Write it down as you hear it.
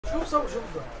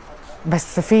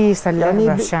بس في سلة يعني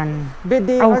عشان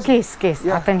بدي أو كيس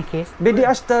أعطيني كيس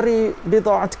بدي أشتري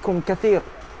بضاعتكم كثير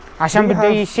عشان بده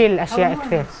يشيل أشياء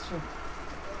كثير.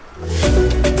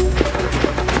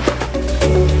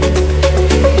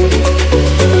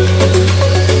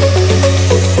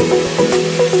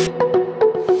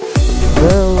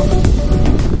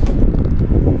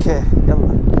 اوكي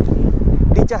يلا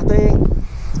ดีจ้ะตัวเอง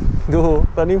ดู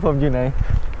ตอนนี้ผมอยู่ไหน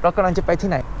เรากำลังจะไปที่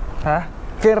ไหนฮะ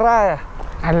เฟร่า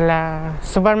على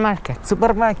سوبر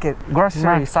ماركت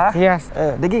grocery صح؟ Yes.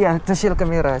 دقيقة تشيل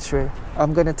الكاميرا شوي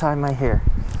I'm gonna tie my hair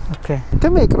Okay.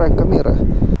 Come here الكاميرا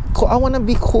I wanna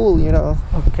be cool you know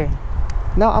Okay.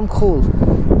 Now I'm cool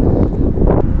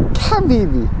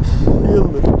حبيبي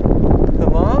يلا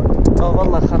تمام؟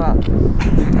 والله خراب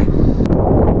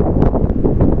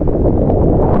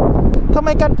ทำไม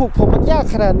การปลูกผมมันยาก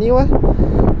ขนาดนี้วะ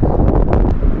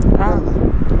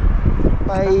ไ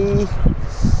ป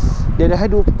เดี๋ยวให้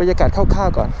ดูบรรยากาศคร่าว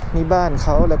ๆก่อนนี่บ้านเข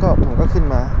าแล้วก็ผมก็ขึ้น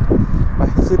มาไป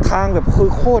คือทางแบบคือ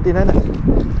โคตรดีนั่นน่ะ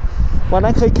วัน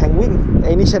นั้นเคยแข่งวิ่งไ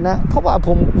อ้นี่ชนะเพราะว่าผ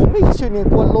มไม่ช่วยเนี่ย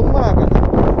กลัวล้มมากอ่ะ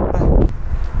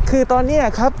คือตอนนี้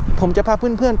ครับผมจะพาเ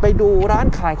พื่อนๆไปดูร้าน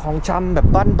ขายของชำแบบ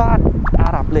บ้านๆอา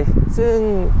หรับเลยซึ่ง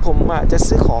ผมจะ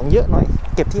ซื้อของเยอะหน่อย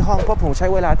เก็บที่ห้องเพราะผมใช้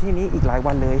เวลาที่นี้อีกหลาย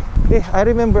วันเลย I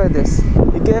remember this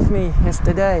you gave me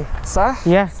yesterday صح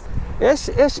Yes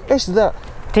ايش ذا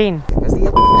تين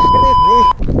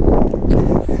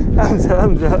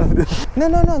No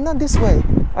not this way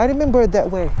I remember that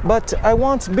way but I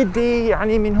want بدي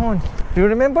يعني من هون You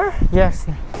remember Yes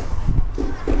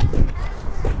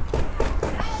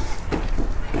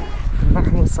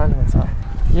محمود صالح صح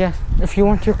Yes if you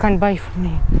want you can buy from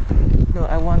me No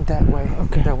I want that way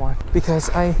Okay that one because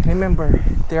I remember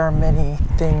there are many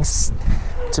things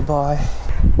to buy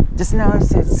Just now I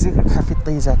said خفي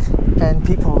طيزك and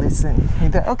people listen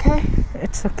is that okay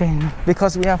It's okay no.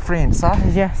 Because we are friends huh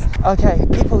Yes Okay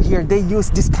people here they use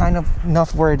this kind of not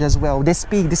word as well they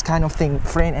speak this kind of thing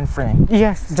friend and friend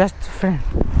Yes just friend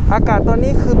อากาศตอน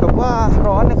นี้คือแบบว่า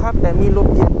ร้อนนะครับแต่มีลม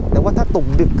เย็นแต่ว่าถ้าตก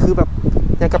ดึกคือแบบ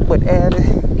อยากกับเปิดแอร์เลย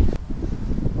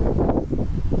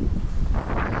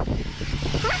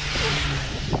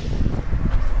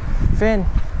Friend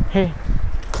Hey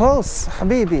close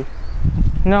حبيبي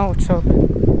No it's okay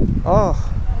Oh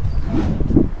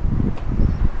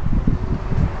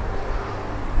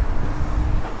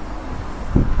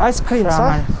Ice cream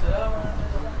صح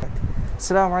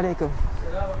السلام عليكم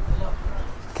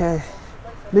Okay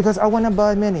Because I want to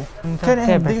buy many Can I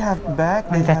have, do you have bag?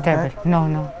 On the table No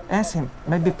Ask him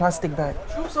maybe plastic bag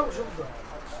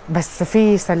بس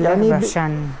في سلة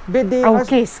عشان بدي أو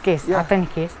كيس أعطيني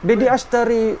كيس بدي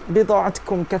أشتري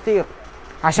بضاعتكم كثير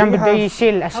عشان بده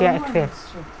يشيل أشياء كثير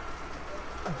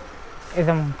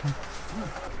إذا ممكن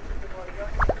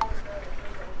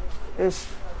إيش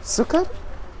سكر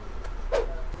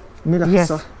ملح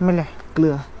صح ملح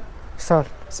glitter salt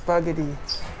spaghetti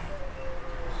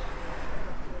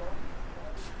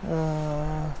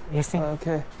You see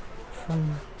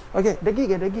Okay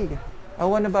دقيقة I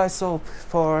want to buy soap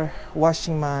for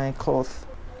washing my clothes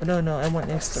No I want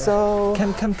extra So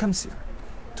come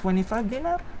 25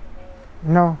 dinar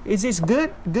No Is this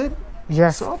good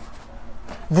Yes soap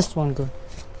This one good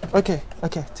Okay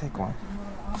take one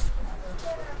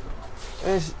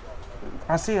إيش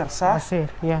عصير صح عصير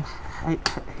yeah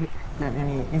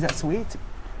Is that sweet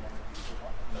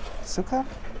سكر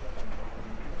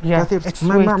Yeah it's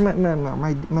sweet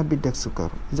ما بدك سكر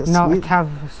Is that No sweet it have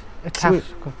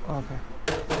sugar Okay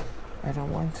I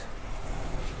don't want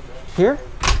Here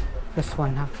This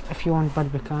one have if you want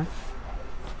barbican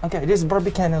Okay this is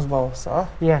barbican as well صح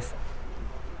Yes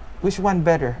Which one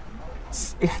better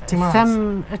احتمال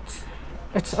Some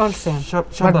it's all same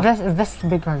but this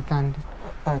bigger than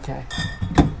Okay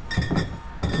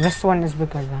This one is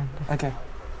bigger than this Okay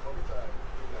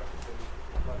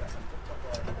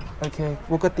Okay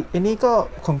ปกติอันนี้ก็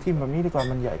ของพิมพ์แบบนี้ดีกว่า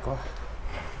มันใหญ่กว่า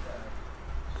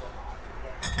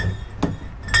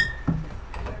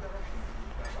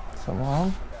สมอง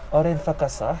orange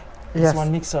فقط صح This one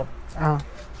mix up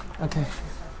Okay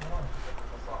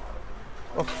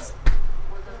Oops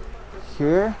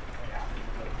Here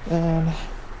and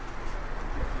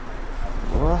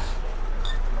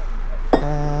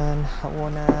I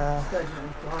wanna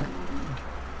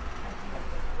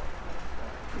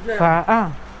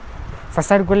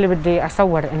فصار يقول لي بدي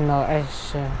اصور انه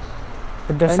ايش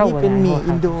بده اصور يعني يعني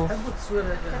هو عنده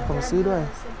تفاصيل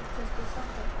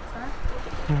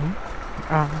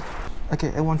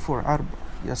Okay I want 4 عرب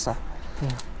يا صح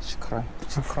شكرا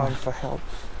for help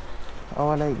เอา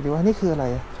อะไรอีกดีวะนี่คืออะไร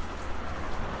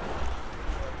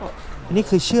นี่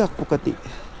คือเชือกปกติ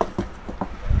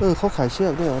เขาขายเชือ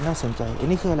กด้วยเหรอน่าสนใจอัน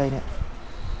นี้คืออะไรเนี่ย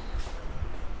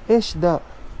H the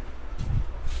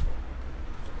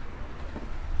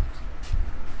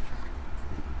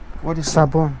what is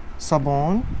صابون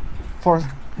sabon for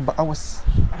I was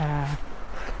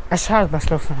ايش هذا بس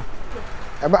لو سمحت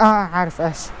عارف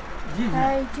ايش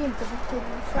هاي جيم تفكر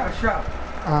شعر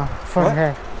for What?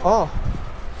 hair oh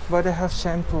but they have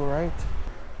shampoo right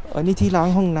อันนี้ที่ล้าง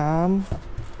ห้องน้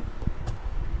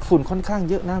ำฝุ่นค่อนข้าง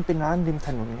เยอะนะเป็นร้านริมถ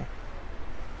นนไง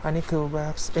อันนี้คือ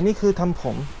wax อันนี้คือทำผ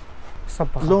ม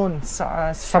صبغة โลน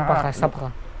صبغة صبغة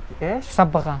เอ๊ะ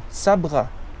صبغة ซับระ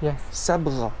yes ซับ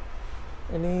ระ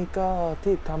อันนี้ก็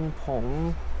ที่ทำผม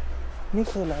นี่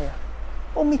คืออะไรอ่ะ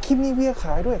โอ้มีคลิปนิเวียข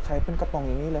ายด้วยขายเป็นกระป๋อง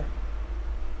อย่างนี้เลย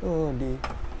ดี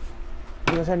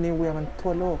เวอร์ชันนิเวียมันทั่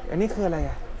วโลกอันนี้คืออะไร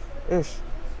อ่ะ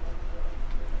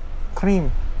ครีม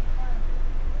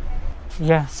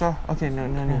yeah ซะโอเคเนอะ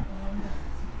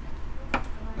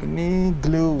อันนี้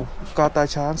glue กาวตา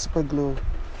ช้าง super glue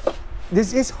this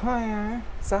is higher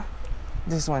ซะ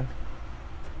this one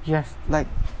yes like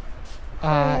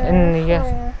in yes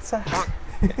ซะ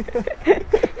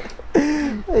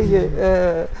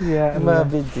มา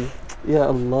บิดียา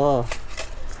อัลลอฮ์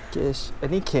เกชอัน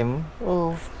นี้เข็มโอ้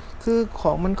คือข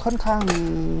องมันค่อนข้างมี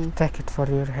take it for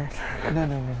your hair no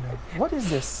what is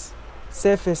this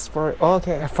safest for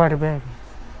okay for the baby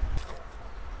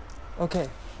okay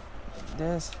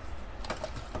this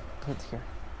put here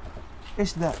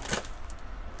is that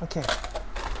okay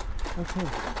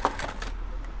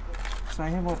so I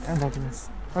have what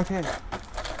okay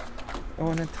I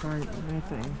want to try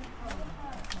anything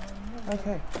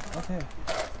okay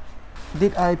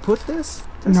did I put this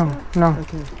no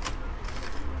okay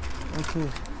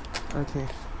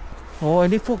โอ้อัน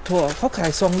นี้พวกถั่วเขาขา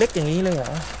ยซองเล็กอย่างนี้เลยเหรอ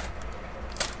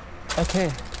โอเค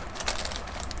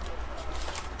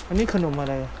อันนี้ขนมอะ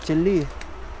ไรเจลลี่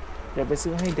เดี๋ยวไป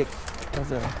ซื้อให้เด็กมา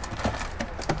เจอ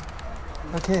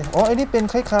โอเคอ๋ออันนี้เป็น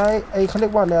คล้ายๆไอ้เขาเรีย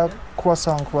กว่าแล้วครัวซ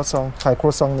องขายครั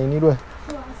วซองในนี้ด้วย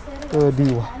ดี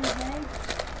ว่ะ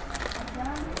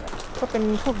ก็เป็น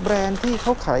พวกแบรนด์ที่เข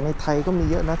าขายในไทยก็มี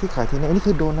เยอะนะที่ขายที่นี่อันนี้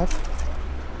คือโดนัท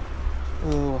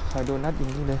ขายโดนัทอย่า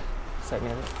งนี้เลยใส่เ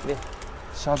นี่ยดิ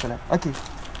ชอบเลยโอเค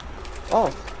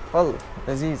well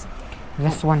Aziz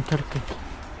this one Turkey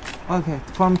okay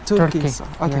from Turkey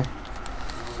okay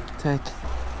take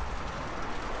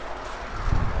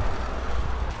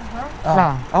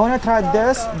I want to try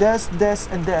this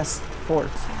and this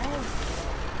fourth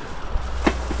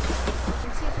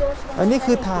อันนี้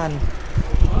คือทาน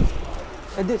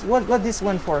what this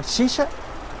one for shisha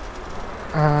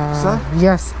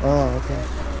yes okay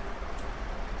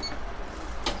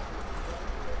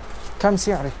كم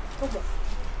سعره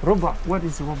ربع what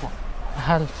is ربع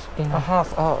half dinar half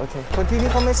okay คนที่นี่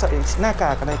เขาไม่ใส่หน้าก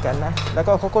ากอะไรกันนะแล้ว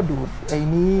ก็เขาก็ดูดไอ้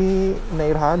นี้ใน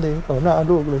ร้านเลยหน้า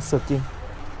ลูกเลยสดจริง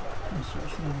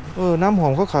น้ำหอ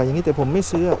มเขาขายอย่างนี้แต่ผมไม่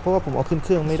ซื้อเพราะว่าผมเอาขึ้นเค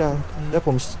รื่องไม่ได้แล้วผ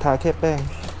มทาแค่แป้ง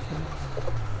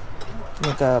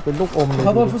มันจะเป็นลูกอมเลย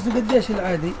هذا الفستق قديش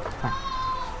العادي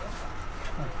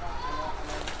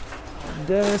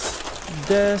this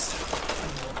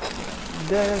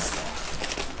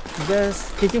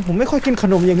จริงๆผมไม่ค่อยกินข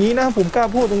นมอย่างนี้นะผมกล้า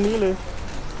พูดตรงนี้เลย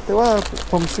แต่ว่า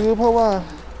ผมซื้อเพราะว่า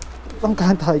ต้องกา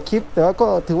รถ่ายคลิปแต่ว่าก็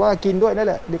ถือว่ากินด้วยนั่น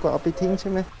แหละดีกว่าเอาไปทิ้งใช่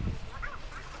ไหม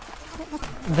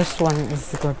this one is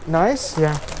good nice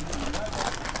yeah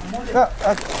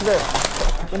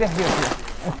here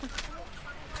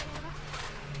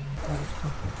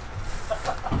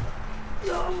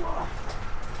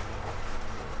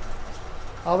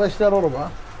هذا اشترى ربع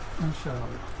ان شاء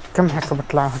الله كم حكى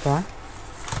بيطلعوا هذول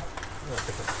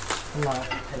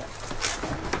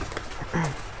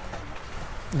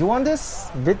you want this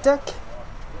بدك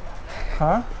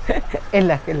ها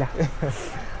إلك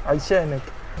عشانك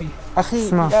أخي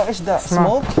Smoke. يا إيش ده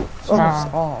Smoke.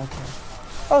 smoke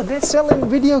okay they're selling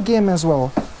video game as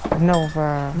well no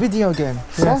video game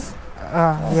yes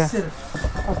yes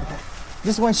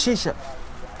this one shisha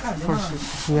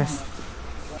yes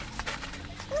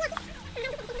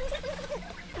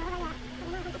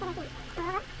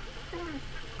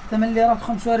 8 ليرات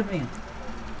 45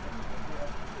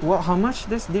 what how much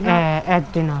this dinar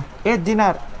 8 dinar 8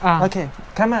 dinar okay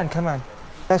كمان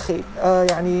أخي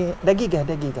يعني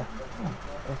دقيقة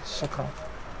شكرا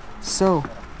so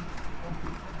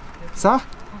صح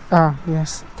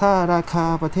yes ถ้าราคา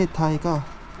ประเทศไทยก็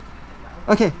โ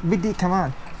อเคบิ๊กดี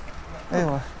كمان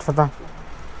ايوه تفضل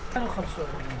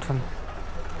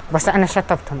بس أنا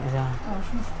شطبتهم إذا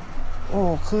โอ้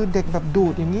คือเด็กแบบดู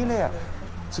ดอย่างนี้เลยอ่ะ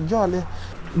สุดยอดเลย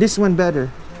this one better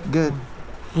good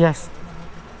yes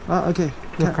okay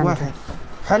You can واحد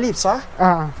حليب صح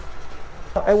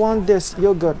I I want this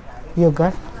yogurt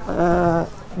yogurt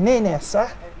نينة صح؟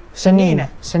 شنينة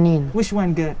شنين Which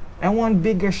one good? I want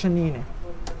bigger shanina.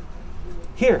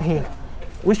 Here.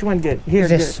 Which one good? Here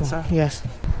this good. one صح? yes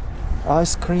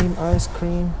Ice cream.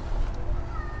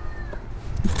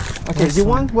 Okay, This you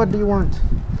one. want? What do you want?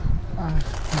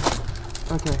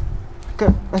 Okay.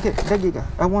 Good. Okay, دقيقة.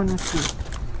 I want to see.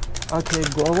 Okay,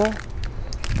 guava.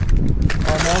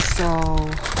 And also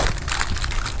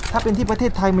ถ้าเป็นที่ประเท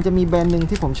ศไทยมันจะมีแบรนด์หนึ่ง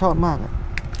ที่ผมชอบมากอะ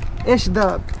ايش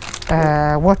ذا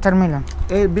ووتر ميلون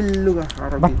باللغة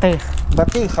العربية بطيخ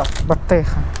بطيخة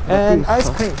بطيخة and ice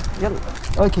cream يلا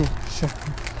اوكي شوف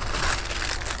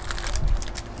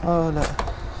لا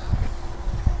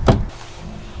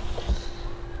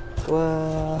و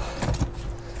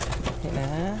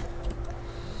هنا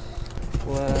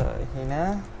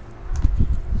وهنا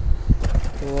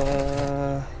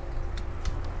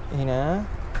وهنا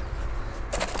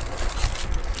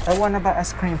I want to buy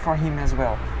ice cream for him as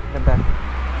well. The bag.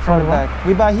 For The what? bag.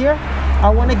 We buy here. I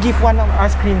want to give one of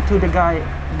ice cream to the guy,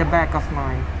 the back of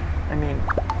mine. I mean,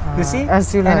 you see?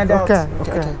 as you An like adult.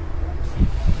 okay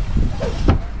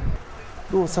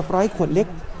ดูสไปร์ขวดเล็ก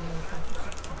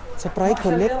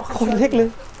เลย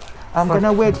I'm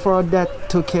gonna wait for that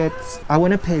two kids. I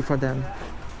wanna pay for them.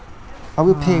 I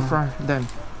will pay for them.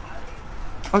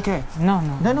 Okay. no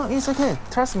No, it's okay.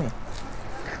 Trust me.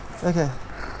 Okay.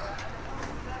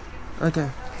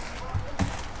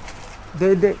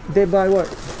 They buy what?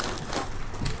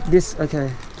 This okay.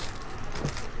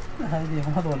 هذه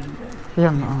هذول يلا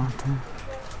تمام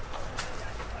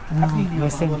no حابين they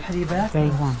say هذول الحليبات they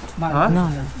want ما ها؟ no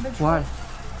Why?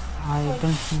 I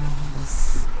don't know this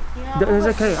It's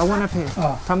okay. I wanna pay.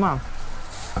 تمام.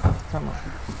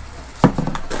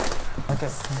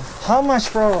 Okay. How much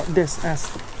for this?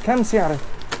 كم سعره؟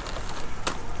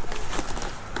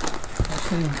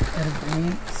 20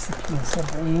 40 60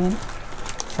 70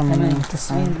 80 90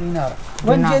 90 دينار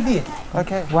والجديد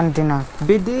Okay. 1 دينار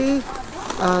بدي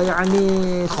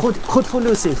يعني خذ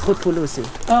فلوسي.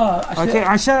 Okay.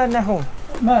 عشان هون.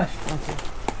 ماشي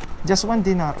Just 1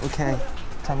 دينار. Okay.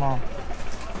 تمام.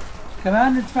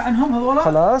 كمان ندفع عنهم هذولا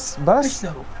خلاص بس.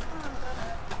 اشتروا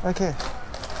Okay.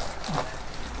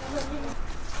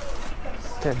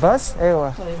 بس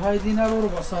ايوه. طيب هاي دينار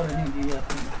وربع صار هندي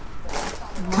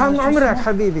كم عمرك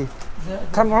حبيبي؟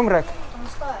 كم عمرك؟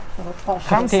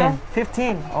 13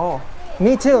 15. Oh.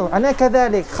 Me too. أنا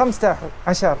كذلك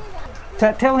 15.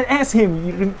 Ask him.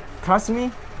 You trust me?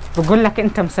 بقول لك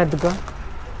انت مصدقه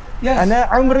أنا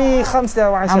عمري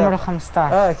 15. عمره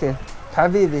 15 اوكي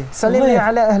حبيبي سلم لي ضيف.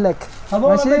 على أهلك. هذول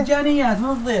ماشي؟ مجانيات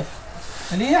مو ضيف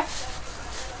مليح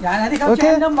يعني هذيك أوكي.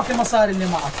 امشي عن امك المصاري اللي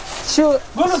معك شو؟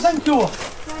 قول له ثانك يو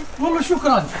قول له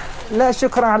شكرا لا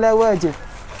شكرا على واجب.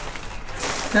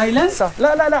 تايلاند صح.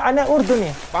 لا أنا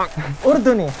أردني.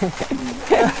 الأردني.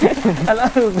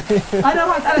 انا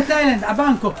رحت على تايلاند على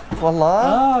بانكوك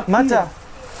والله كتير. متى؟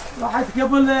 رحت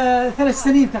قبل 3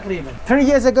 سنين تقريبا 3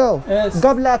 years ago. Yes.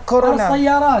 قبل 3 كورونا.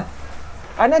 طيارات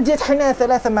أنا جيت هنا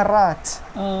 3 مرات.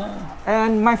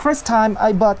 And my first time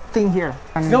I bought thing here.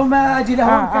 قبل ما اجي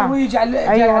لهون كان هو يجي على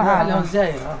أيوة. لهون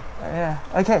زاير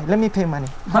Yeah. Okay, let me pay money.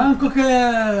 بانكوك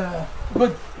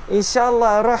جود إن شاء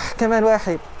الله أروح كمان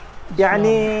واحد.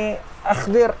 يعني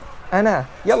أخبر أنا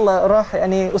يلا أروح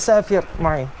يعني أسافر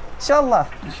معي. إن شاء الله.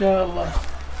 ان شاء الله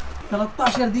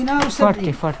 13 دينار 40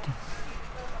 و70 40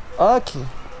 أوكي.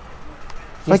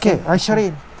 أوكي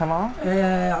 20 تمام.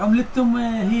 عملتكم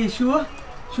هي شو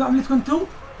عملتكم انتم؟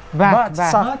 باك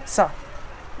صح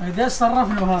اذا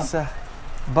صرفنا هذا صح.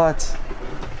 بات.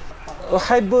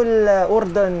 أحب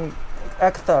الأردن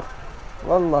أكثر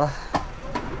والله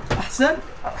احسن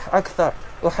أكثر.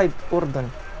 أحب أردن.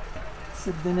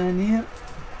 6 دنانير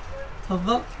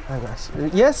تفضل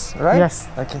Yes right. yes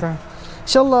أوكي. إن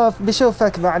شاء الله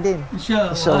بشوفك بعدين. ان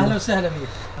شاء شاء الله الله. اهلا وسهلا بك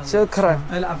شكرا.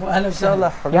 العفو اهلا إن شاء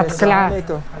الله. وسهلا يعطيك السلام العافية.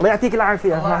 عليكم. الله يعطيك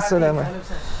العافية. الله مع يعافيك. السلامة. أهلا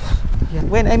وسهلا.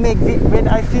 When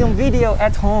I film video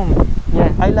at home,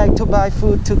 yeah I like to buy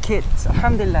food to kids.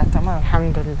 Alhamdulillah, tamam.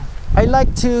 الحمد لله I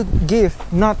like to give,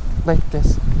 not like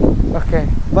this. okay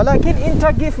But like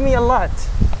Inta give me a lot.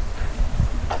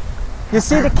 You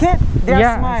see the kid? They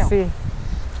yeah smile. see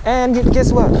And guess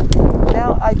what?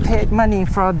 Now I paid money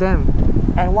for them.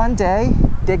 And one day,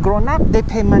 they grown up, they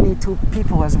pay money to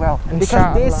people as well. Because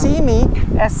they Inshallah. see me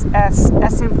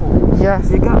as simple. yes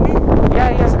You got me?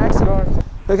 yes excellent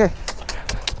Okay.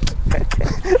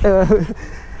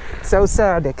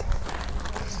 سأساعدك.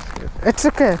 it's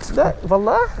okay لا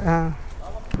والله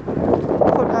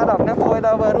คนอาหรับนะพอเวล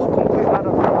าวัยรุ่นผมคุยอาห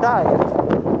รับได้อะ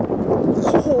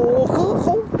โอ้โหคือเข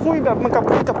าคุยแบบเหมันกับ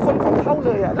คุยกับคนของเขาเ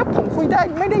ลยอะแล้วผมคุยได้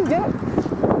ไม่ได้เยอะ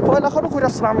พอเวลาเขาต้องคุย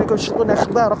อัสสลามุอะลัยกุมชุกรนะอั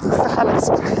คบารักฟะฮัลัก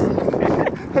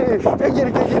ใจเย็น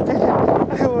ใจเย็นใจเย็น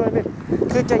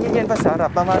คือใจเย็นภาษาอาหรั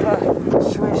บประมาณว่า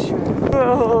ช่วยโอ้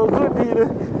โหโคตรดีเลย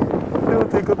ดู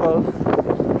ถือกระเป๋า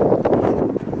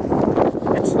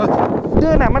เ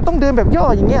ดินน่ะมันต้องเดินแบบย่อ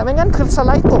อย่างเงี้ยไม่งั้นคือสไ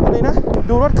ลด์ตกเลยนะ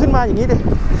ดูรถขึ้นมาอย่างนี้ดิ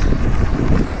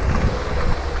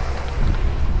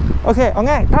โอเคเอา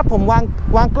ง่ายถ้าผมว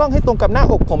างกล้องให้ตรงกับหน้า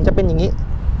อกผมจะเป็นอย่างนี้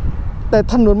แต่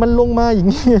ถนนมันลงมาอย่าง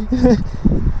นี้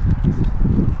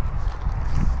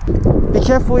Be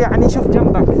careful يعني شوف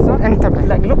جنبك صح انتبه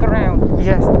like look around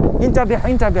yes انتبه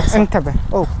انتبه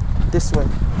oh this way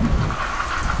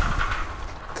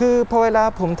คือพอเวลา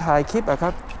ผมถ่ายคลิปอะค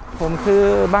รับผมคือ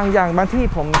บางอย่างบางที่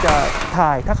ผมจะถ่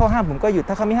ายถ้าเขาห้ามผมก็หยุด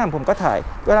ถ้าเขาไม่ห้ามผมก็ถ่าย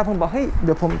เวลาผมบอกเฮ้ยเ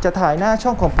ดี๋ยวผมจะถ่ายหน้าช่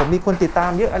องของผมมีคนติดตา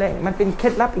มเยอะอะไรมันเป็นเคล็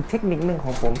ดลับอีกเทคนิคนึงข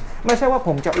องผมไม่ใช่ว่าผ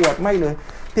มจะอวดไม่เลย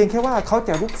เพียงแค่ว่าเขาจ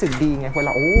ะรู้สึกดีไงเวล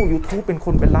าโอ้ YouTube เป็นค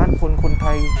นเป็นล้านคนไท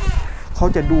ยเขา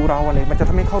จะดูเราอะไรมันจะ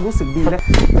ทำให้เขารู้สึกดีและ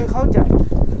คือเขาจะ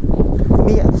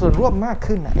มีส่วนร่วมมาก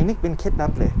ขึ้นนะไอ้นี่เป็นเคล็ดลั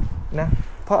บเลยนะ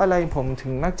เพราะอะไรผมถึ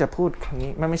งมักจะพูดคำ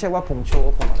นี้มันไม่ใช่ว่าผมโช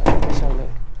ว์ผมอะไรไม่ใช่เล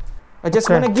ยI just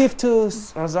want to give to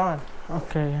Azan.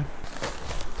 Okay.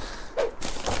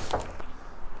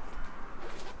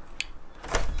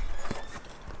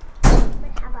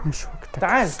 مش وقتك.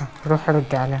 تعال. روح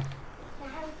رد عليه.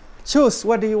 Choose.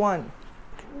 What do you want?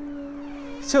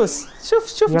 Choose.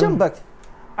 شوف يلا. جنبك.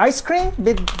 Ice cream.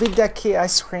 بدك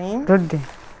ice cream.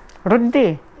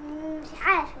 ردي. مش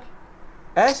عارفة.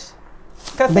 إيش؟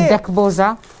 كثير. بدك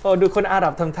بوزة؟ โอ้ดูคนอาหรั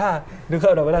บทำท่าดูคน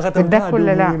อาหรับเวลาเขาทำท่า بدك ดู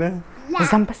ولا มื لا؟ อนะ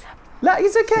زين بس لا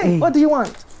it's okay إيه. what do you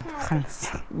want خلص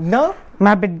no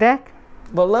ما بدك؟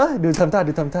 واللهดูทำท่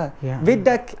าيا.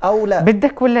 بدك أو لا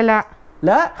بدك ولا لا؟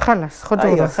 لا خلص خذ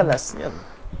أيوة وروح. خلص يلا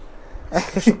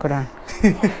شكرا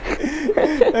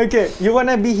okay you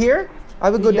wanna be here I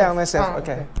will go Yes. down myself Ah,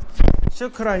 okay okay.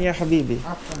 شكرا يا حبيبي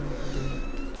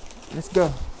let's go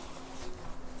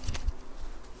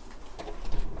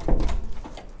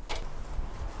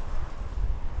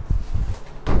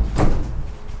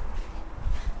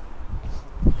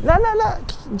لا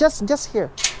just here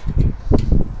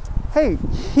hey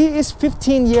he is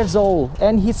 15 years old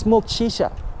and he smoked shisha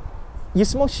you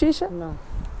smoke shisha No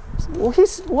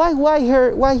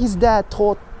why his dad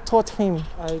taught him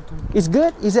I don't it's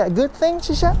good is that a good thing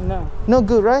shisha No no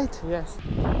good right Yes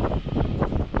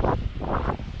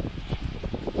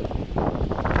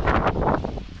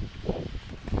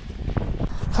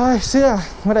เฮ้ยเสื้อ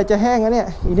เมื่อไหร่จะแห้งแล้วเนี่ย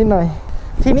อีกนิดหน่อย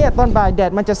ที่เนี่ยตอนบ่ายแด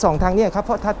ดมันจะส่องทางเนี่ยครับเ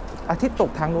พราะถ้าอาทิตย์ตก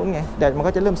ทางนู้นไงแดดมัน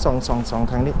ก็จะเริ่มส่อง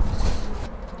ทางนี้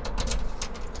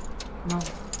No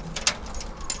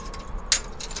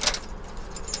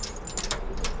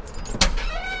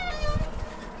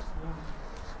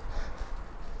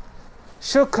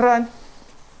شكرا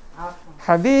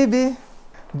حبيبي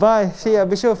باي شيء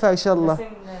بشوفك ان شاء الله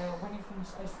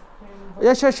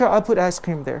yeah sure I'll put ice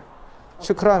cream there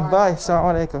شكرا باي السلام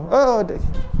عليكم oh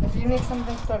If you need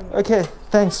something tell me okay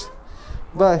thanks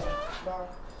bye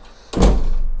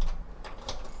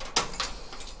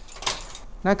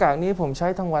หน้ากากนี้ผมใช้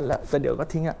ทั้งวันแล้วแต่เดี๋ยวก็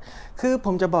ทิ้งอ่ะคือผ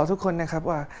มจะบอกทุกคนนะครับ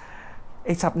ว่าไ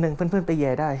อ้ศัพท์หนึ่งเพื่อนๆไปแ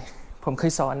ย่ได้ผมเค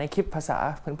ยสอนในคลิปภาษา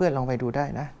เพื่อนๆลองไปดูได้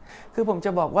นะคือผมจ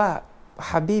ะบอกว่า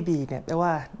ฮาบิบีเนี่ยแปลว่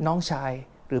าน้องชาย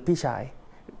หรือพี่ชาย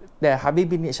แต่ฮาบิ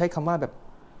บีเนี่ยใช้คำว่าแบบ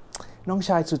น้องช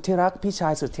ายสุดที่รักพี่ชา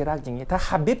ยสุดที่รักอย่างนี้ถ้าฮ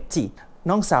าบิบจี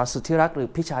น้องสาวสุดที่รักหรือ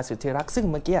พี่ชายสุดที่รักซึ่ง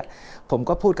เมื่อกี้ผม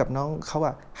ก็พูดกับน้องเขาว่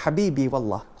าฮาบิบีวัล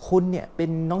ลอฮ์คุณเนี่ยเป็น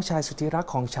น้องชายสุดที่รัก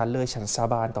ของฉันเลยฉันสา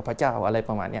บานต่อพระเจ้าอะไรป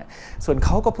ระมาณเนี้ยส่วนเข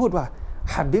าก็พูดว่า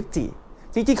ฮาบิบจี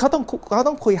จริงๆเขาต้อ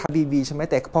งคุยฮาบิบีใช่ไหม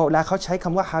แต่พอเวลาเขาใช้ค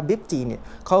ำว่าฮาบิบจีเนี่ย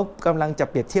เขากำลังจะ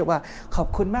เปรียบเทียบว่าขอบ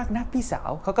คุณมากนะพี่สาว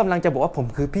เขากำลังจะบอกว่าผม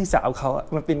คือพี่สาวเขาอะ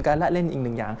มันเป็นการละเล่นอีกห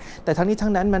นึ่งอย่างแต่ทั้งนี้ทั้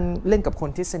งนั้นมันเล่นกับคน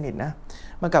ที่สนิทนะ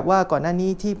มันกับว่าก่อนหน้านี้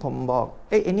ที่ผมบอก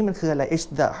ไอ้นี่มันคืออะไร H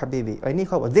the habibi ไอ้นี่เ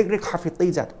ขาบอกเรียกคาฟิตี้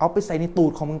จัดเอาไปใส่ในตู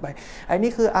ดของมึงไปไอ้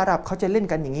นี่คืออาหรับเขาจะเล่น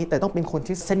กันอย่างนี้แต่ต้องเป็นคน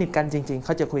ที่สนิทกันจริงๆเข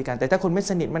าจะคุยกันแต่ถ้าคนไม่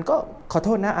สนิทมันก็ขอโท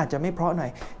ษนะอาจจะไม่เพราะหน่อ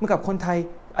ยเมื่อกับคนไทย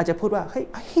อาจจะพูดว่าเฮ้ย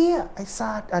เฮียไอ้ซ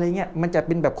าดอะไรเงี้ยมันจะเ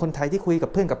ป็นแบบคนไทยที่คุยกับ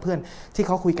เพื่อนที่เ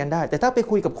ขาคุยกันได้แต่ถ้าไป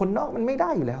คุยกับคนนอกมันไม่ได้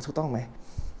อยู่แล้วถูกต้องไหม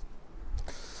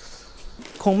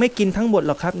คงไม่กินทั้งหมดห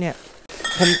รอกครับเนี่ย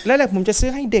ผมแรกๆผมจะซื้อ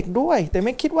ให้เด็กด้วยแต่ไ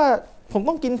ม่คิดว่าผม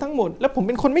ต้องกินทั้งหมดแล้วผมเ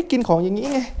ป็นคนไม่กินของอย่างนี้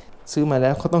ไงซื้อมาแล้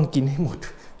วเขาต้องกินให้หมด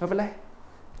ไม่เป็นไร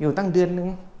อยู่ตั้งเดือนนึง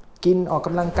กินออกก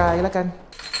ำลังกายแล้วกัน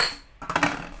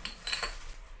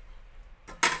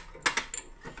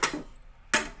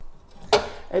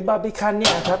ไอ้บาร์บีคันเนี่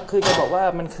ยครับคือจะบอกว่า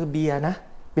มันคือเบียร์นะ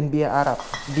เป็นเบียร์อาหรับ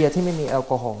เบียร์ที่ไม่มีแอล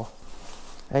กอฮอล์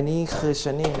อันนี้คือช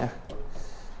นี่นะ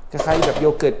คล้ายๆแบบโย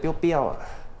เกิร์ตเปรี้ยว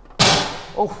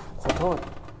ๆโอ้ขอโทษ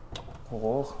โห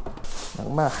หนัก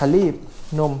มากฮาลีบ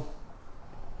นม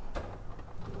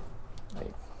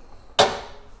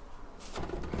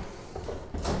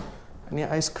อันนี้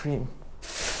ไอศครีม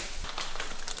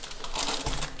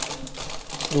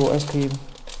ดูไอศครีม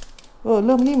เ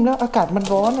ริ่มนิ่มแล้วอากาศมัน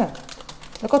ร้อนอ่ะ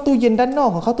แล้วก็ตู้เย็นด้านนอก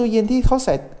ของเขาตู้เย็นที่เขาใ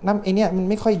ส่น้ำไอเนี้ยมัน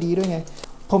ไม่ค่อยดีด้วยไง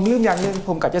ผมลืมอย่างนึงผ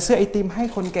มกะจะซื้อไอติมให้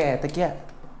คนแก่ตะเกีย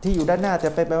ที่อยู่ด้านหน้าแต่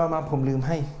ไปมาผมลืมใ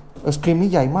ห้ไอศครีมนี่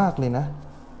ใหญ่มากเลยนะ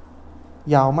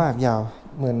ยาวมากยาว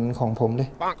เหมือนของผมเลย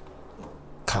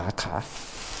ขา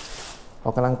อ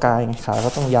อกกำลังกายไงขาก็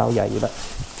ต้องยาวใหญ่อยู่แล้ว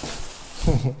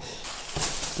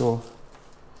ดู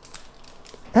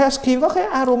ไอศครีมก็แค่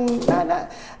อารมณ์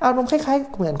อารมณ์คล้าย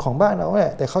ๆเหมือนของบ้านเราแหล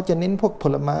ะแต่เขาจะเน้นพวกผ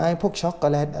ลไม้พวกช็อกโก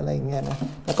แลตอะไรอย่างเงี้ยนะ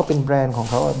แล้วก็เป็นแบรนด์ของ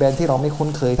เขาแบรนด์ที่เราไม่คุ้น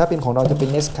เคยถ้าเป็นของเราจะเป็น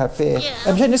Nescafe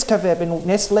ไม่ใช่ Nescafe เป็น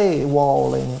Nestle Wall อ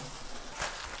ะไรอย่างเงี้ย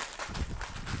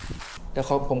เดี๋ยว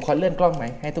ผมขอเลื่อนกล้องไหม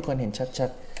ให้ทุกคนเห็นชัด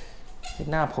ๆที่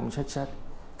หน้าผมชัด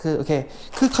ๆคือโอเค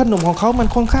คือขนมของเขามัน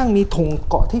ค่อนข้างมีถุง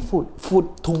เกาะที่ฝุ่น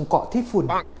ถุงเกาะที่ฝุ่น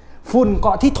เก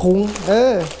าะที่ถุง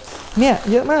เนี่ย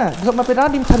เยอะมากมันเป็นร้าน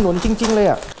ริมถนนจริงๆเลย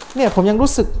อ่ะเนี่ยผมยัง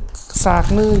รู้สึกสาก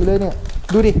มืออยู่เลยเนี่ย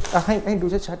ดูดิให้ดู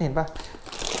ชัดๆเห็นปะ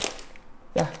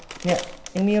เนี่ย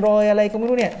ยังมีรอยอะไรก็ไม่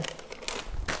รู้เนี่ย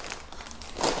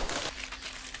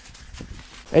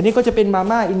อันนี้ก็จะเป็นมา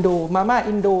ม่าอินโ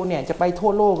ดเนี่ยจะไปทั่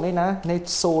วโลกเลยนะใน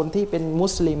โซนที่เป็นมุ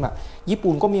สลิมอ่ะญี่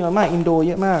ปุ่นก็มีมาม่าอินโดเ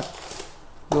ยอะมาก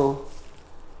ดู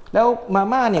แล้วมา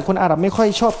ม่าเนี่ยคนอาหรับไม่ค่อย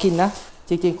ชอบกินนะ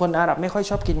จริงๆคนอาหรับไม่ค่อย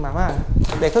ชอบกินมาม่า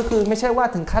แต่ก็คือไม่ใช่ว่า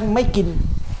ถึงขั้นไม่กิน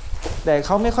แต่เข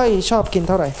าไม่ค่อยชอบกินเ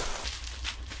ท่าไหร่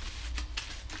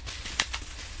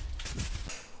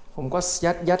ผมก็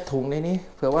ยัดถุงในนี้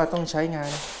เผื่อว่าต้องใช้งาน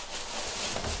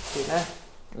ถูกนะ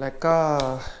แล้วก็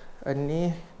อันนี้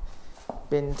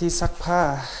เป็นที่ซักผ้า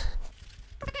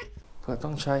เผื่อต้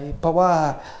องใช้เพราะว่า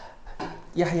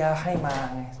ยาให้มา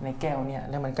ในแก้วเนี่ย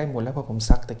แล้วมันใกล้หมดแล้วพอผม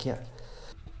ซักตะเกียบ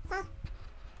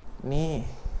นี่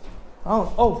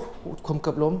ผมเ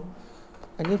กือบล้ม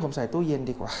อันนี้ผมใส่ตู้เย็น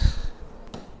ดีกว่า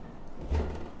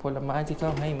ผลไม้ที่เข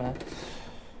าให้มา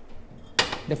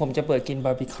เดี๋ยวผมจะเปิดกินบ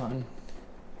าร์บีคอน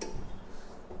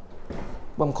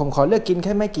ผมขอเลือกกินแ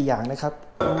ค่ไม่กี่อย่างนะครับ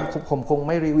ผมคงไ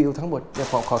ม่รีวิวทั้งหมดเดี๋ยว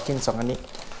ขอกิน2อันนี้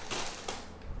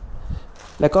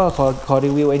แล้วก็ขอ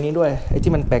รีวิวไอ้นี้ด้วยไอ้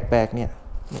ที่มันแปลกๆเนี่ย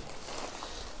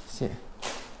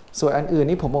ส่วนอันอื่น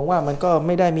นี่ผมมองว่ามันก็ไ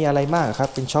ม่ได้มีอะไรมากครับ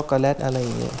เป็นช็อกโกแลตอะไรอ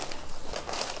ย่างเงี้ย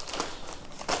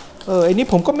ไอ้นี้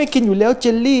ผมก็ไม่กินอยู่แล้วเจ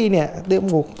ลลี่เนี่ยเดี๋ยว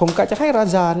ผมกะจะให้รา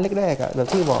จานแรกๆอ่ะแบบ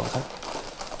ที่บอกครับ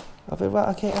เอาเป็นว่าโ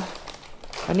อเค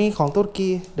อันนี้ของตุรกี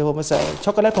เดี๋ยวผมมาใส่ช็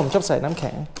อกโกแลตผมชอบใส่น้ำแ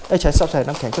ข็งชอบใส่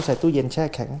น้ำแข็งชอบใส่ตู้เย็นแช่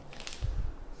แข็ง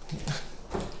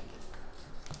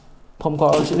ผมขอ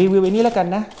รีวิวไอ้นี้แล้วกัน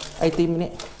นะไอติม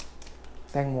นี่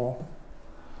แตงโม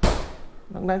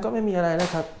ดังนั้นก็ไม่มีอะไรแล้ว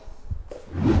ครับ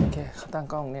โอเคเขาตั้ง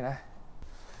กล้องนี่นะ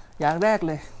อย่างแรกเ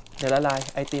ลยเดี๋ยวละลาย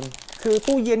ไอติมคือ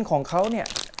ตู้เย็นของเขาเนี่ย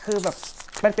คือแบบ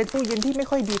มันเป็นตู้เย็นที่ไม่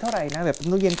ค่อยดีเท่าไหร่นะแบบ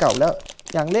ตู้เย็นเก่าแล้ว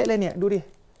อย่างเละเลยเนี่ยดูดิ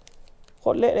โค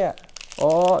ตรเละเลยอ่ะ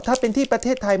ถ้าเป็นที่ประเท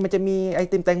ศไทยมันจะมีไอ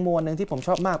ติมแตงโมนึงที่ผมช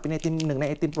อบมากเป็นไอติมหนึ่งใน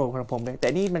ไอติมโปรดของผมเลยแต่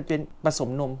นี่มันเป็นผสม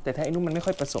นมแต่ถ้าไอ้นู้นมันไม่ค่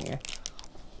อยผสมไง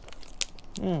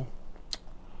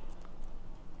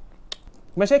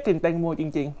ไม่ใช่กลิ่นแตงโมจ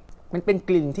ริงๆมันเป็น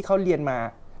กลิ่นที่เขาเรียนมา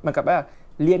เหมือนกับว่า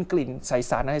เรียนกลิ่นใส่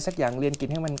สารอะไรสักอย่างเรียนกลิ่น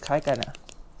ให้มันคล้ายกันอ่ะ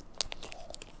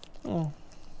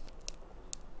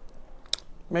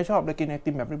ไม่ชอบเลยกินไอติ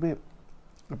มแบบรีบ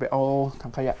ๆไปเอาถั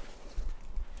งขยะ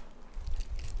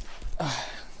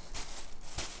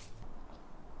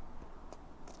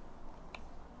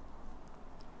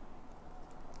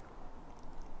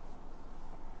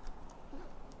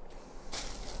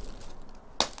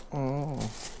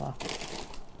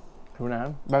ดูนะ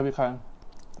บาร์บีคอน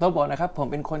ต้องบอกนะครับผม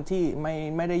เป็นคนที่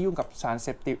ไม่ได้ยุ่งกับสารเส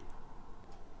พติด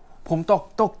ผม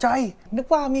ตกใจนึก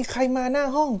ว่ามีใครมาหน้า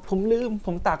ห้องผมลืมผ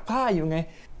มตากผ้าอยู่ไง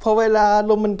พอเวลา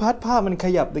ลมมันพัดผ้ามันข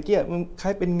ยับตะเกียบมันคล้า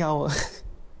ยเป็นเงา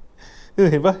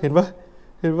เห็นปะ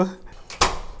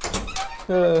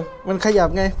มันขยับ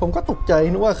ไงผมก็ตกใจ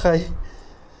นึกว่าใคร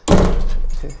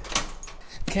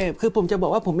คือผมจะบอ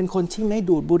กว่าผมเป็นคนที่ไม่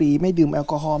ดูดบุหรี่ไม่ดื่มแอล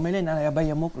กอฮอล์ไม่เล่นอะไรอบา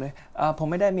ยมุขเลยผม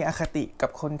ไม่ได้มีอคติกับ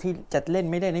คนที่จะเล่น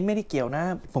ไม่ได้เกี่ยวนะ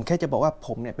ผมแค่จะบอกว่าผ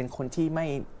มเนี่ยเป็นคนที่ไม่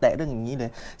แตะเรื่องอย่างนี้เลย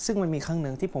ซึ่งมันมีครั้งห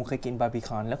นึ่งที่ผมเคยกินบาร์บีค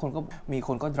อนแล้วมีค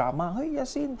นก็ดราม่าเฮ้ยยา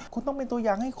ซินคุณต้องเป็นตัวอ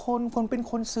ย่างให้คนเป็น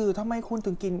คนสื่อทำไมคุณ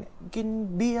ถึงกิน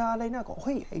เบียร์อะไรนะก็เ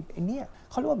ฮ้ยไอ้เนี่ย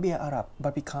เขาเรียกว่าเบียร์อาหรับบา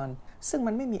ร์บีคอนซึ่ง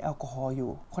มันไม่มีแอลกอฮอล์อยู่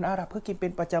คนอาหรับเพื่อกินเป็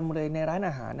นประจำเลยในร้านอ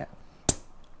าหารเ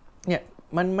นี่ย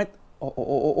มันไม่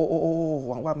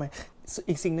หวังว่าไม่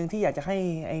อีกสิ่งหนึ่งที่อยากจะให้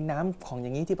ไอ้น้ำของอย่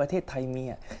างนี้ที่ประเทศไทยมี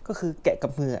ก็คือแกะกั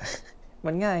บมือ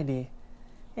มันง่ายดี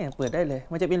เนี่ยเปิดได้เลย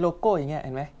มันจะเป็นโลโก้อย่างเงี้ยเ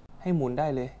ห็นไหมให้หมุนได้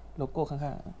เลยโลโก้ข้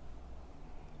าง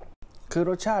ๆคือ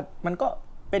รสชาติมันก็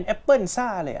เป็นแอปเปิลซ่า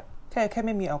เลยแค่ไ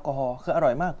ม่มีแอลกอฮอล์คืออร่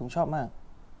อยมากผมชอบมาก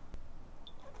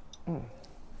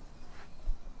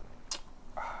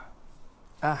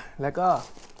แล้วก็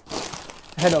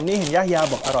ขนมนี้เห็นย่ายา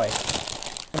บอกอร่อย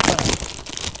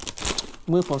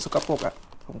มือผมสกปรก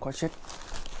ผมขอเช็ด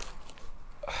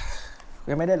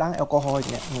ยังไม่ได้ล้างแอลกอฮอล์อีก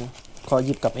เนี่ยขอห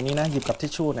ยิบกับอันนี้นะหยิบกับทิ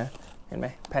ชชู่นะเห็นไหม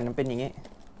แผ่นมันเป็นอย่างนี้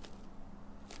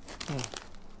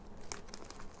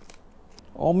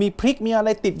มีพริกมีอะไร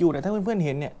ติดอยู่เนี่ยถ้าเพื่อนๆเ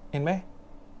ห็นเนี่ยเห็นไหม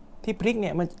ที่พริกเ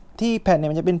นี่ยมันที่แผ่นเนี่ย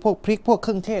มันจะเป็นพวกพริกพวกเค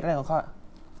รื่องเทศอะไรของเขา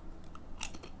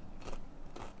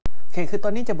โอเคคือตอ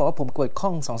นนี้จะบอกว่าผมเปิดกล้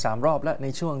อง 2-3 รอบแล้วใน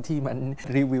ช่วงที่มัน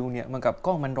รีวิวเนี่ยมันกับก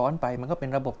ล้องมันร้อนไปมันก็เป็น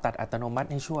ระบบตัดอัตโนมัติ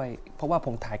ให้ช่วยเพราะว่าผ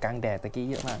มถ่ายกลางแดดตะกี้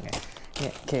เยอะมากไงเนี่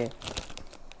ยโอเค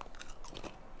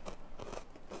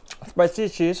สไปซี่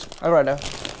ชีสอร่อยนะ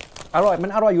อร่อยมั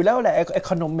นอร่อยอยู่แล้วแหละไอ้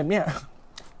ขนมแบบเนี้ย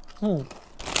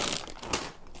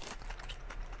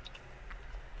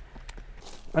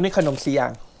อันนี้ขนม4 อย่า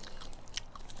ง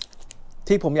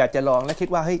ที่ผมอยากจะลองและคิด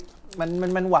ว่าเฮ้ย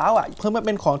มันว้าวเพิ่มมาเ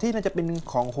ป็นของที่น่าจะเป็น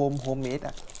ของโฮมเมด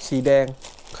สีแดง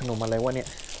ขนมอะไรวะเนี่ย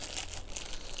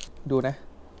ดูนะ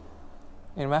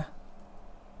เห็นไหม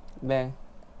แดง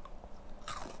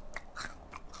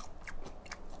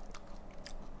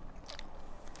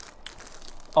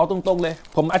เอาตรงๆเลย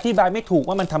ผมอธิบายไม่ถูก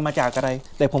ว่ามันทำมาจากอะไร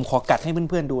แต่ผมขอกัดให้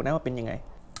เพื่อนๆดูนะว่าเป็นยังไง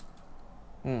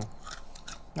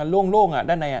งั้นโล่งๆ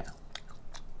ด้านใน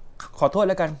ขอโทษ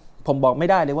แล้วกันผมบอกไม่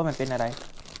ได้เลยว่ามันเป็นอะไร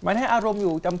มันให้อารมณ์อ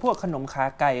ยู่จำพวกขนมขา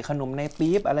ไก่ขนมใน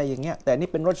ปี๊บอะไรอย่างเงี้ยแต่นี่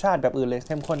เป็นรสชาติแบบอื่นเลยเ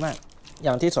ข้มข้นมากอ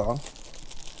ย่างที่2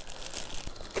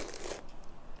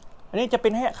อันนี้จะเป็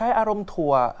นให้คล้ายอารมณ์ถั่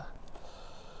ว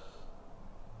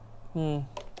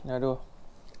เดี๋ยวดู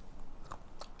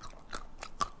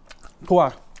ถั่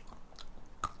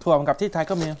วกับที่ไทย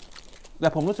ก็มีแต่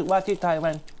ผมรู้สึกว่าที่ไทย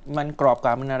มันกรอบกว่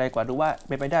ามันอะไรกว่าดูว่าเ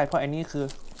ป็นไปได้เพราะอันนี้คือ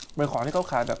เป็นของที่เขา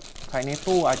ขายแบบขายใน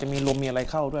ตู้อาจจะมีลมมีอะไร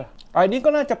เข้าด้วยอันนี้ก็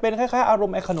น่าจะเป็นคล้ายๆอารม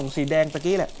ณ์ไอ้ขนมสีแดงตะ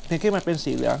กี้แหละเพียงแค่มันเป็น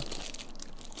สีเหลือง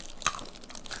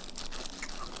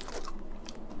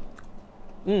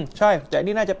ใช่แต่อัน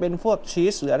นี้น่าจะเป็นพวกชี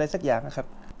สหรืออะไรสักอย่างนะครับ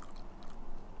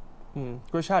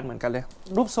รสชาติเหมือนกันเลย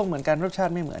รูปทรงเหมือนกันรสชา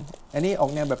ติไม่เหมือนอันนี้ออ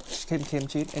กแนวแบบเค็ม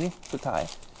ๆชีสอันนี้สุดท้าย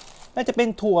น่าจะเป็น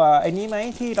ถั่วไอ้นี้ไหม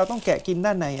ที่เราต้องแกะกินด้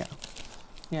านในเนี่ย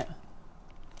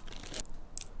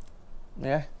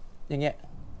อย่างเงี้ย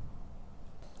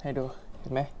ให้ดูเห็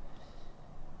นไหม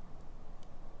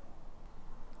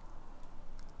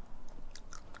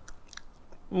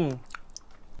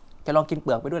จะลองกินเป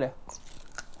ลือกไปด้วยเลย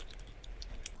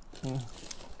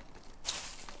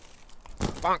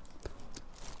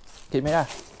กินไม่ได้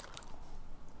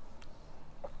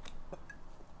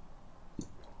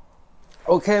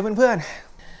โอเคเพื่อน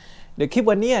ๆเดี๋ยวคลิป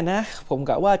วันนี้นะผม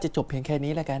กะว่าจะจบเพียงแค่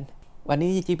นี้แล้วกันวันนี้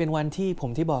จริงๆเป็นวันที่ผม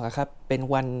ที่บอกครับเป็น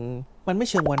วันมันไม่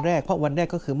เชิงวันแรกเพราะวันแรก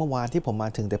ก็คือเมื่อวานที่ผมมา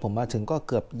ถึงแต่ผมมาถึงก็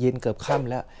เกือบเย็นเกือบค่ำ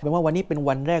แล้วแปลว่าวันนี้เป็น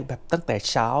วันแรกแบบตั้งแต่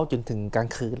เช้าจนถึงกลาง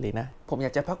คืนเลยนะผมอย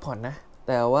ากจะพักผ่อนนะแ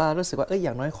ต่ว่ารู้สึกว่าอ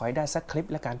ย่างน้อยขอให้ได้สักคลิป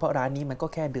ละกันเพราะร้านนี้มันก็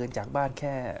แค่เดินจากบ้านแ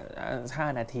ค่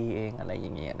5 นาทีเองอะไรอย่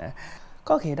างเงี้ยนะ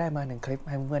ก็โอเคได้มา1 คลิป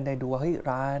ให้เพื่อนได้ดูว่าเฮ้ย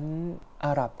ร้านอ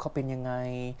าหรับเขาเป็นยังไง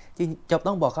จริงจะ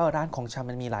ต้องบอกว่าร้านของชำ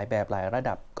มันมีหลายแบบหลายระ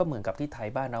ดับก็เหมือนกับที่ไทย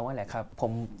บ้านเราแหละครับผ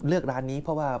มเลือกร้านนี้เพ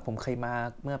ราะว่าผมเคยมา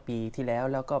เมื่อปีที่แล้ว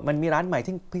ก็มันมีร้านใหม่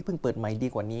ที่เพิ่งเปิดใหม่ดี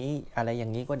กว่านี้อะไรอย่า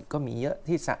งนี้ก็มีเยอะ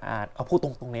ที่สะอาดเอาพูดต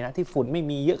รงๆเลยนะที่ฝุ่นไม่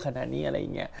มีเยอะขนาดนี้อะไรอย่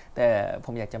างเงี้ยแต่ผ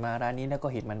มอยากจะมาร้านนี้แล้วก็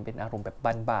เห็นมันเป็นอารมณ์แบบ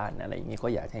บ้านๆอะไรอย่างนี้ก็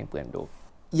อยากให้เพื่อนดู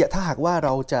ถ้าหากว่าเร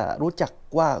าจะรู้จัก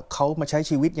ว่าเขามาใช้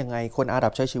ชีวิตยังไงคนอาหรั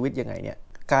บใช้ชีวิตยังไงเนี่ย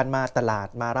การมาตลาด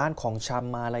มาร้านของช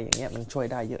ำมาอะไรอย่างเงี้ยมันช่วย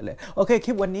ได้เยอะเลยโอเคค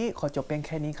ลิปวันนี้ขอจบเพียงแ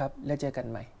ค่นี้ครับแล้วเจอกัน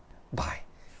ใหม่บาย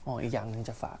อีกอย่างนึง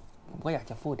จะฝากผมก็อยาก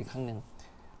จะพูดอีกครั้งหนึ่ง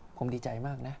ผมดีใจม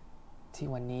ากนะที่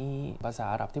วันนี้ภาษา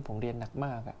อาหรับที่ผมเรียนหนักม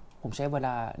ากผมใช้เวล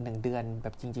า1 เดือนแบ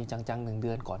บจริงๆจังๆ1 เดื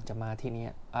อนก่อนจะมาที่นี่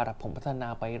อาหรับผมพัฒนา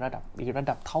ไปอีกระ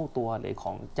ดับเท่าตัวเลยข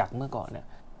องจากเมื่อก่อนเนี่ย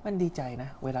มันดีใจนะ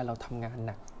เวลาเราทำงาน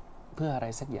หนักเพื่ออะไร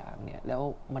สักอย่างเนี่ยแล้ว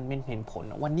มันเห็นผล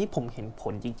วันนี้ผมเห็นผ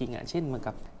ลจริงๆเช่นเหมือน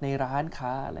กับในร้านค้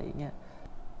าอะไรอย่างเงี้ย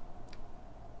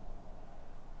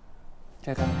เจ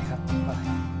อกันไหมครั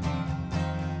บ